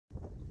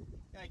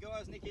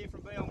Guys, Nick here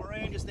from BL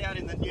Marine, just out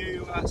in the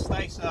new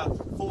Stacer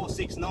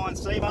 469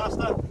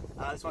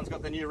 Seamaster. This one's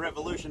got the new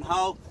Revolution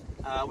hull.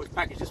 We've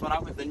packaged this one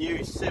up with the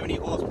new 70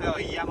 horsepower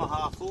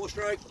Yamaha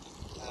 4-stroke.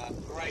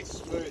 Great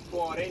smooth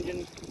quiet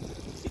engine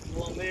sitting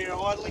along there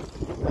idling.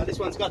 This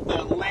one's got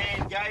the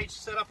land gauge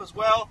set up as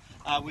well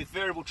with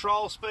variable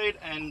troll speed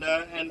and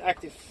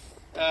active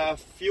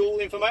fuel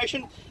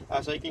information,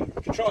 so you can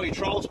control your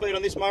troll speed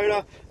on this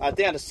motor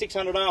down to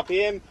 600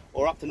 RPM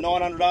or up to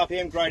 900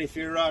 RPM. Great if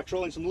you're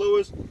trawling some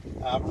lures.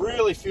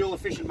 Really fuel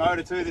efficient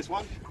motor too, this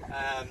one.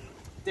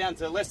 Down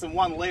to less than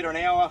 1 litre an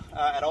hour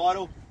at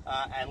idle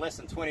and less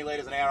than 20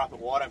 litres an hour up at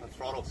wide open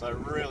throttle, so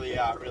really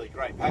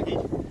great package.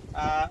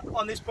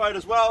 On this boat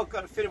as well,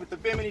 got it fitted with the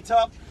bimini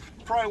top,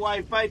 Pro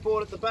Wave bait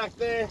board at the back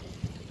there.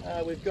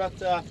 We've got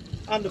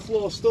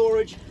underfloor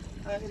storage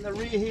in the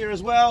rear here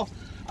as well.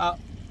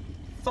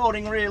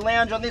 Folding rear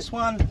lounge on this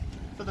one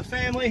for the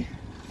family.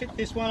 Fit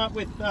this one up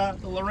with the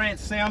Lowrance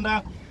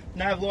sounder,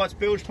 nav lights,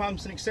 bilge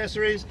pumps and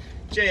accessories,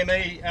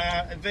 GME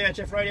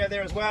VHF radio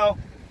there as well.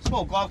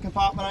 Small glove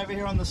compartment over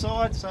here on the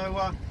side.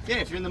 So yeah,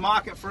 if you're in the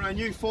market for a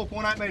new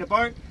 4.8 metre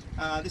boat,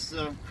 this is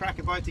a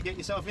cracker boat to get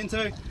yourself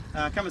into.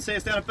 Come and see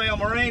us down at BL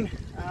Marine,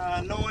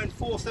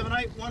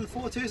 9478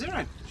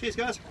 1420. Cheers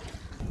guys.